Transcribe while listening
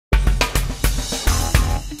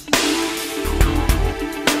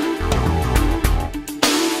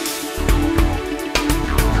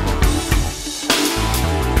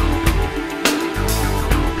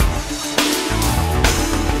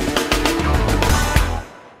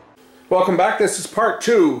Welcome back. This is part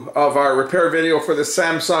 2 of our repair video for the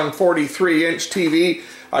Samsung 43-inch TV.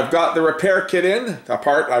 I've got the repair kit in, a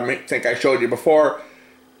part I think I showed you before.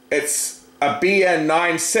 It's a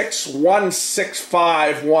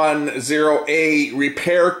BN9616510A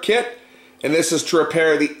repair kit, and this is to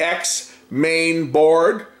repair the X main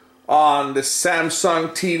board on the Samsung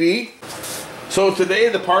TV. So today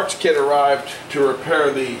the parts kit arrived to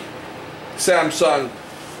repair the Samsung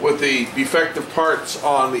with the defective parts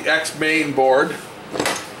on the X main board.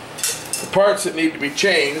 The parts that need to be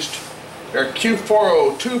changed are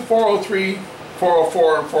Q402, 403,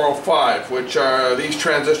 404, and 405, which are these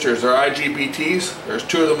transistors. They're IGBTs. There's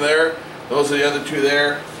 2 of them there. Those are the other 2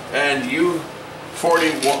 there. And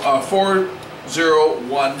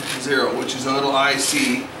U4010, which is a little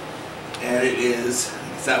IC, and it's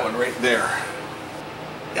that one right there.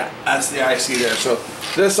 Yeah, that's the IC there. So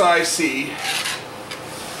this IC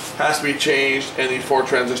has to be changed, and these 4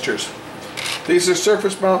 transistors. These are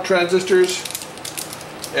surface mount transistors,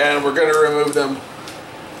 and we're going to remove them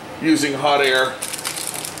using hot air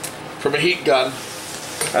from a heat gun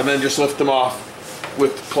and then just lift them off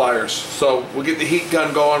with pliers. So we'll get the heat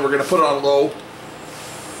gun going. We're going to put it on low,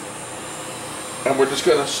 and we're just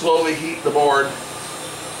going to slowly heat the board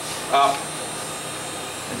up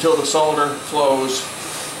until the solder flows,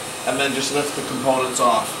 and then just lift the components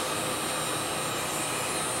off.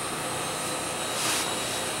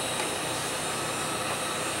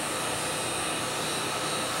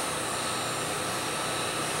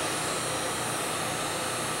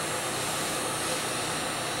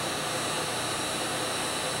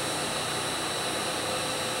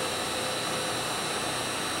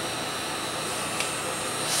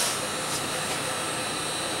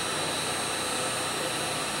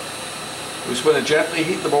 We're just going to gently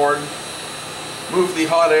heat the board, move the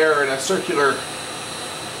hot air in a circular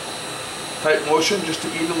type motion just to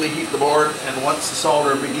evenly heat the board, and once the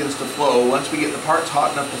solder begins to flow, once we get the parts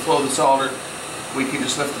hot enough to flow the solder, we can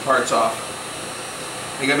just lift the parts off.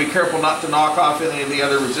 You got to be careful not to knock off any of the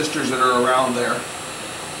other resistors that are around there.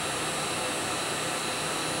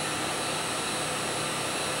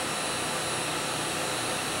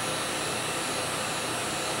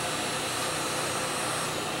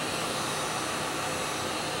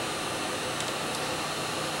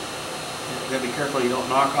 You gotta be careful you don't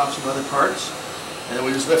knock off some other parts. And then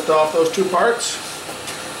we just lift off those 2 parts,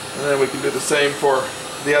 and then we can do the same for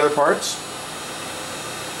the other parts.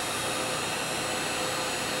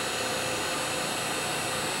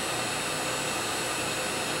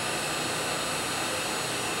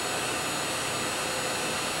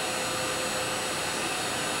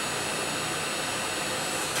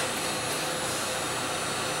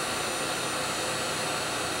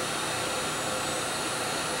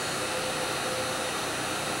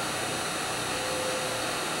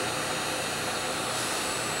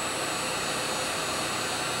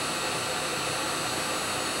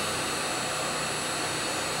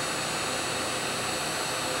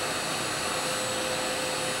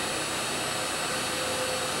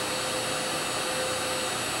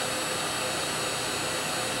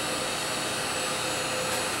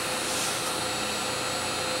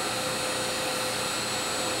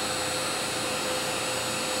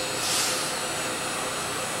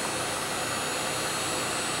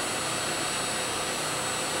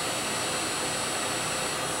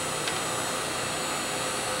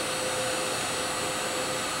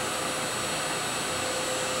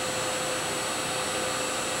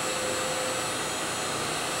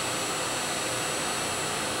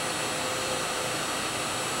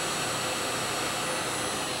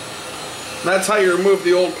 That's how you remove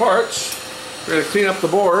the old parts. We're going to clean up the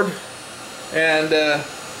board and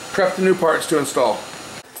prep the new parts to install.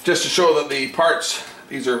 Just to show that the parts,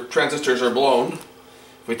 these are transistors, are blown.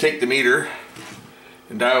 If we take the meter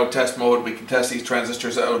in diode test mode, we can test these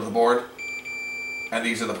transistors out of the board, and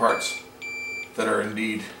these are the parts that are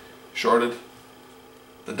indeed shorted.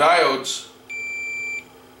 The diodes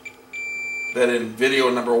that in video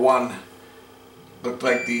number 1 looked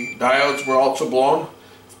like the diodes were also blown,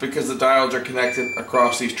 because the diodes are connected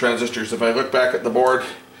across these transistors. If I look back at the board,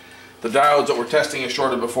 the diodes that we're testing as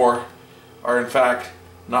shorted before are in fact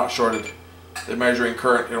not shorted. They're measuring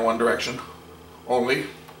current in one direction only.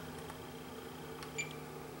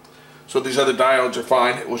 So these other diodes are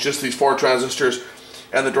fine. It was just these 4 transistors,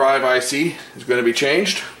 and the drive IC is going to be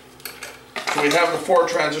changed. So we have the 4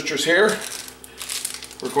 transistors here.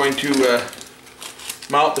 We're going to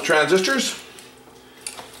mount the transistors,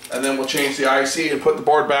 and then we'll change the IC and put the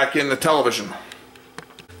board back in the television.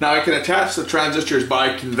 Now I can attach the transistors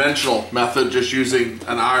by conventional method, just using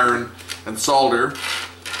an iron and solder.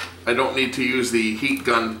 I don't need to use the heat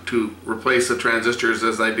gun to replace the transistors,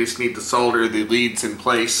 as I just need to solder the leads in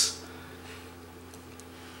place.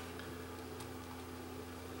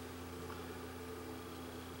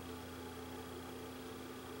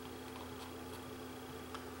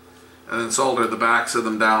 And then solder the backs of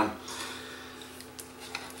them down.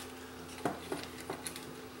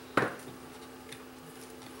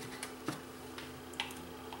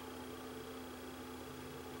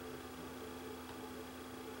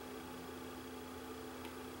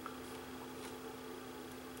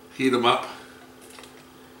 Heat them up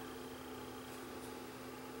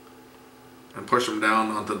and push them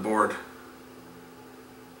down onto the board.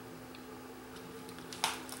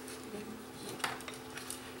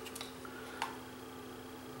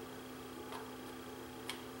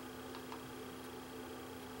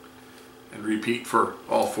 And repeat for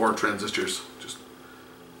all 4 transistors. Just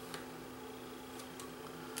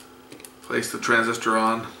place the transistor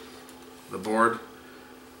on the board.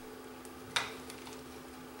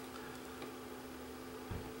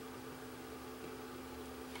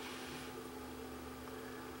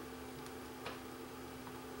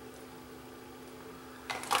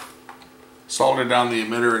 Solder down the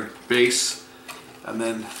emitter and base, and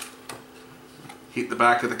then heat the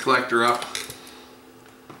back of the collector up.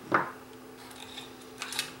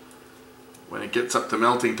 When it gets up to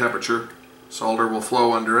melting temperature, solder will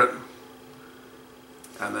flow under it,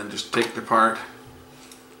 and then just take it apart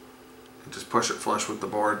and just push it flush with the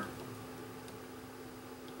board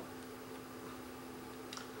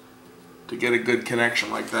to get a good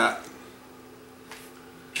connection like that.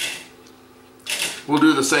 We'll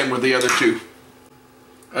do the same with the other 2.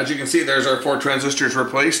 As you can see, there's our 4 transistors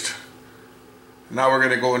replaced. Now we're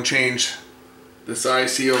going to go and change this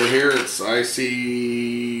IC over here. It's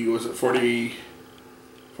IC, was it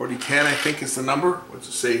 4010, I think is the number. What's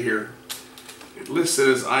it say here? It listed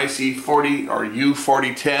as IC 40 or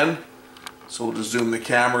U4010. So we'll just zoom the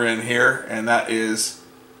camera in here, and that is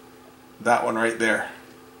that one right there.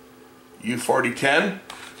 U4010.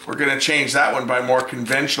 We're going to change that one by more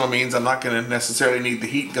conventional means. I'm not going to necessarily need the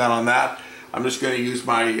heat gun on that. I'm just going to use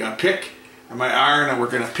my pick and my iron, and we're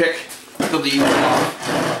going to pick the leads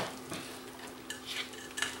off.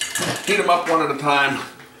 Heat them up one at a time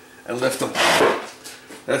and lift them.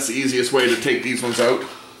 That's the easiest way to take these ones out.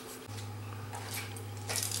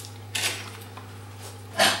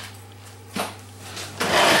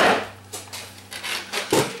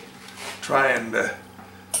 Try and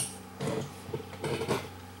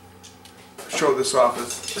show this off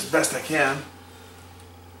as best I can.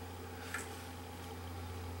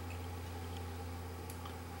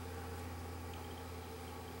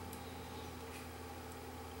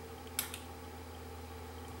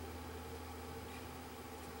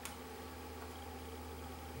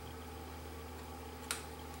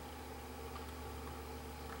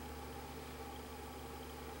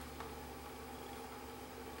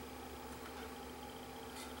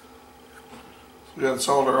 We gotta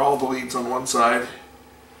solder all the leads on one side.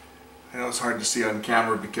 I know it's hard to see on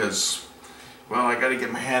camera because, well, I gotta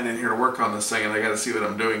get my hand in here to work on this thing, and I gotta see what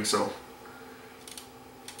I'm doing, so.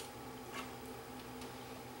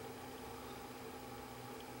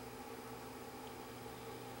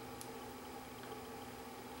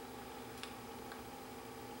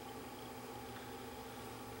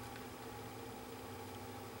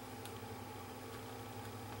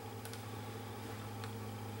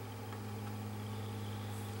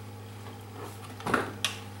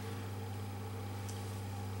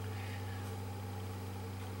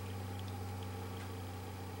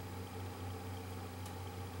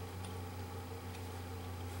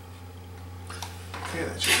 Okay,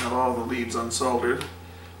 that should have all the leads unsoldered.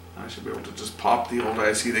 I should be able to just pop the old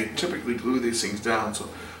IC. They typically glue these things down, so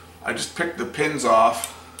I just picked the pins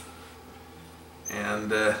off,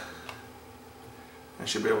 and I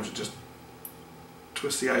should be able to just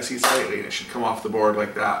twist the IC slightly and it should come off the board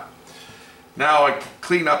like that. Now I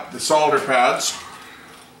clean up the solder pads,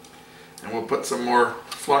 and we'll put some more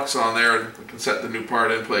flux on there and we can set the new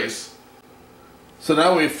part in place. So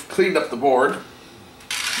now we've cleaned up the board.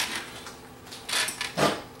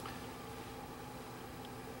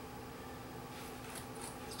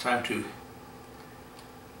 Time to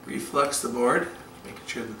reflux the board, making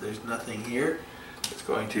sure that there's nothing here that's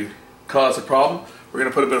going to cause a problem. We're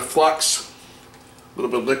going to put a bit of flux, a little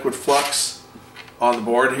bit of liquid flux on the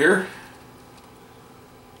board here.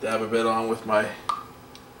 Dab a bit on with my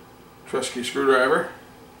trusty screwdriver.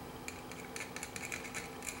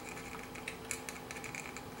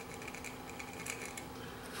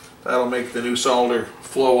 That'll make the new solder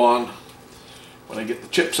flow on when I get the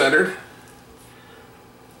chip centered.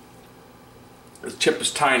 chip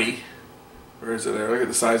is tiny. Where is it there? Look at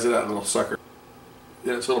the size of that little sucker.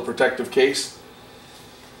 In its little protective case.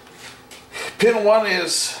 Pin 1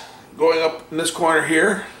 is going up in this corner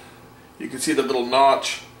here. You can see the little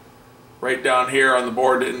notch right down here on the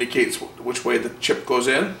board that indicates which way the chip goes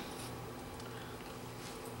in.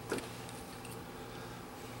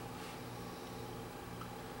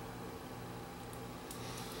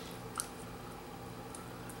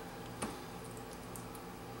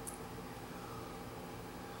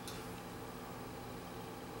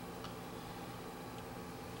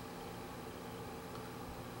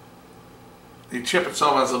 The chip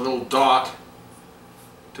itself has a little dot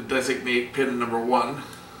to designate pin number 1,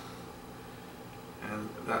 and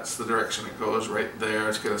that's the direction it goes, right there.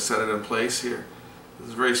 It's going to set it in place here. This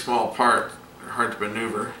is a very small part, hard to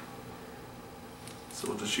maneuver, so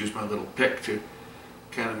we'll just use my little pick to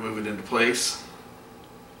kind of move it into place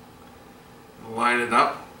and line it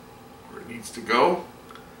up where it needs to go,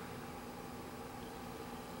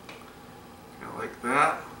 kind of like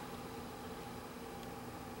that.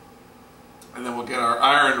 And then we'll get our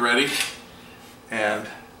iron ready, and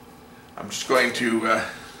I'm just going to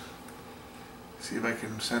see if I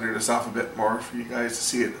can center this off a bit more for you guys to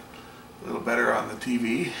see it a little better on the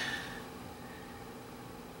TV.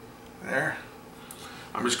 There.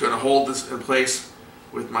 I'm just going to hold this in place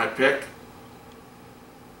with my pick,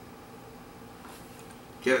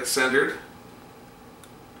 get it centered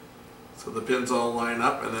so the pins all line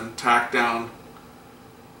up, and then tack down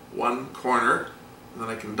one corner. And then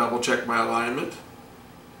I can double check my alignment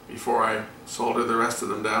before I solder the rest of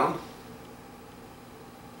them down.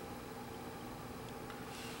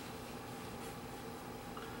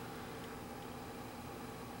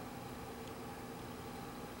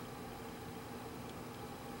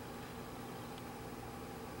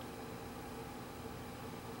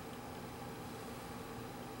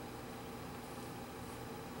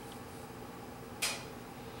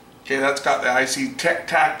 Okay, that's got the IC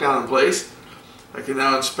tacked down in place. I can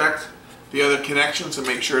now inspect the other connections and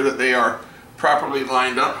make sure that they are properly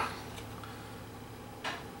lined up.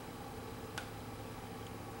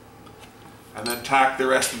 And then tack the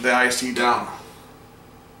rest of the IC down.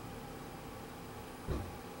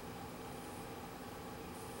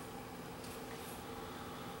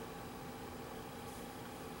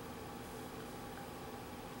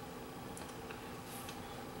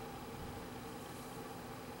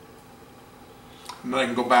 And then I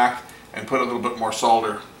can go back and put a little bit more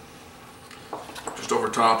solder just over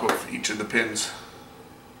top of each of the pins.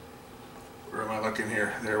 Where am I looking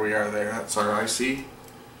here? There we are there. That's our IC.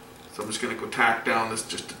 So I'm just going to go tack down this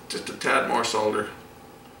just a tad more solder.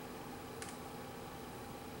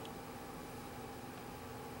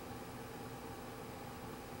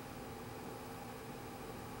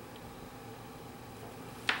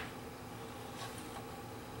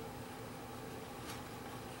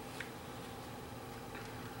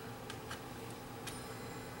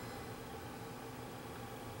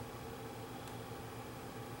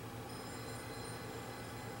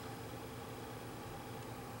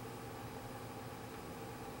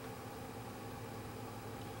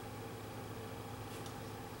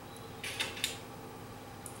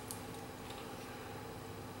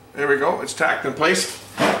 There we go, it's tacked in place.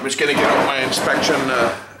 I'm just going to get out my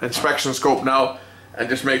inspection scope now and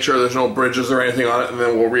just make sure there's no bridges or anything on it, and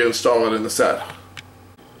then we'll reinstall it in the set.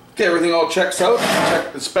 Okay, everything all checks out.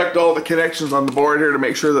 Inspect all the connections on the board here to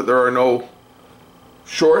make sure that there are no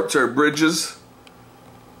shorts or bridges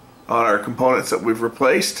on our components that we've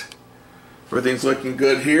replaced. Everything's looking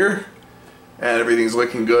good here, and everything's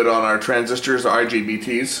looking good on our transistors,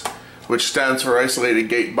 IGBTs, which stands for isolated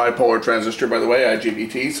gate bipolar transistor, by the way,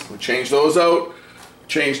 IGBTs. We changed those out,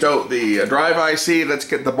 changed out the drive IC. Let's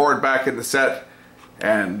get the board back in the set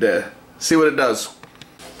and see what it does.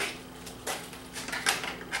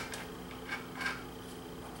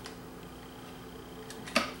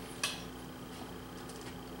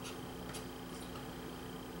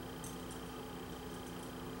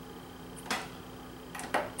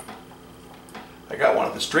 I got one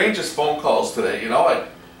of the strangest phone calls today. You know, I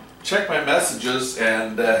checked my messages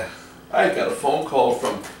and I got a phone call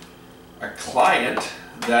from a client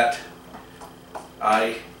that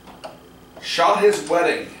I shot his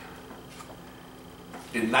wedding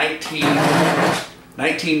in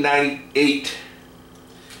 1998,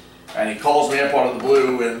 and he calls me up out of the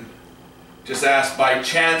blue and just asked, by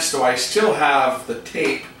chance, do I still have the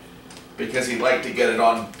tape, because he'd like to get it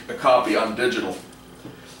on a copy on digital.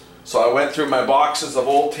 So I went through my boxes of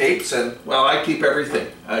old tapes, and well, I keep everything.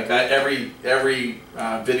 I got every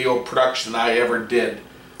video production I ever did.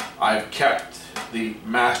 I've kept the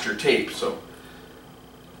master tape. So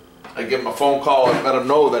I give him a phone call and let him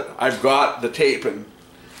know that I've got the tape, and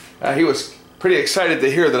he was pretty excited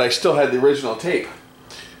to hear that I still had the original tape.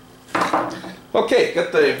 Okay,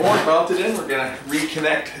 got the board mounted in. We're going to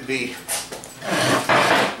reconnect the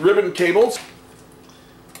ribbon cables.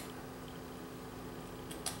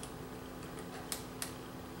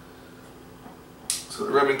 So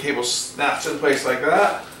the ribbon cable snaps in place like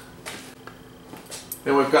that.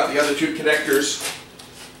 Then we've got the other two connectors.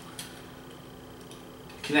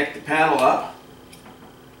 Connect the panel up.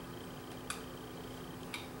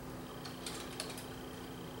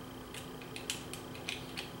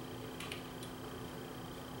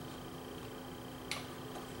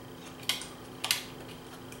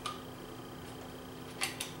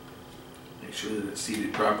 Make sure that it's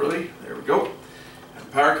seated properly. There we go.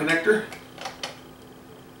 And power connector.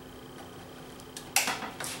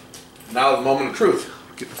 Now the moment of truth.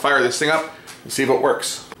 Get to fire this thing up and see if it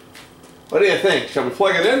works. What do you think? Shall we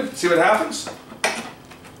plug it in? See what happens?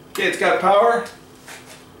 Okay, it's got power.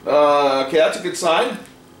 Okay, that's a good sign.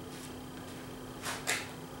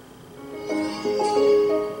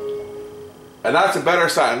 And that's a better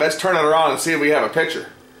sign. Let's turn it around and see if we have a picture.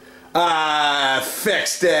 I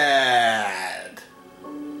fixed it!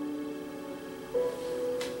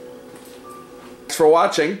 Thanks for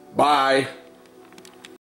watching. Bye.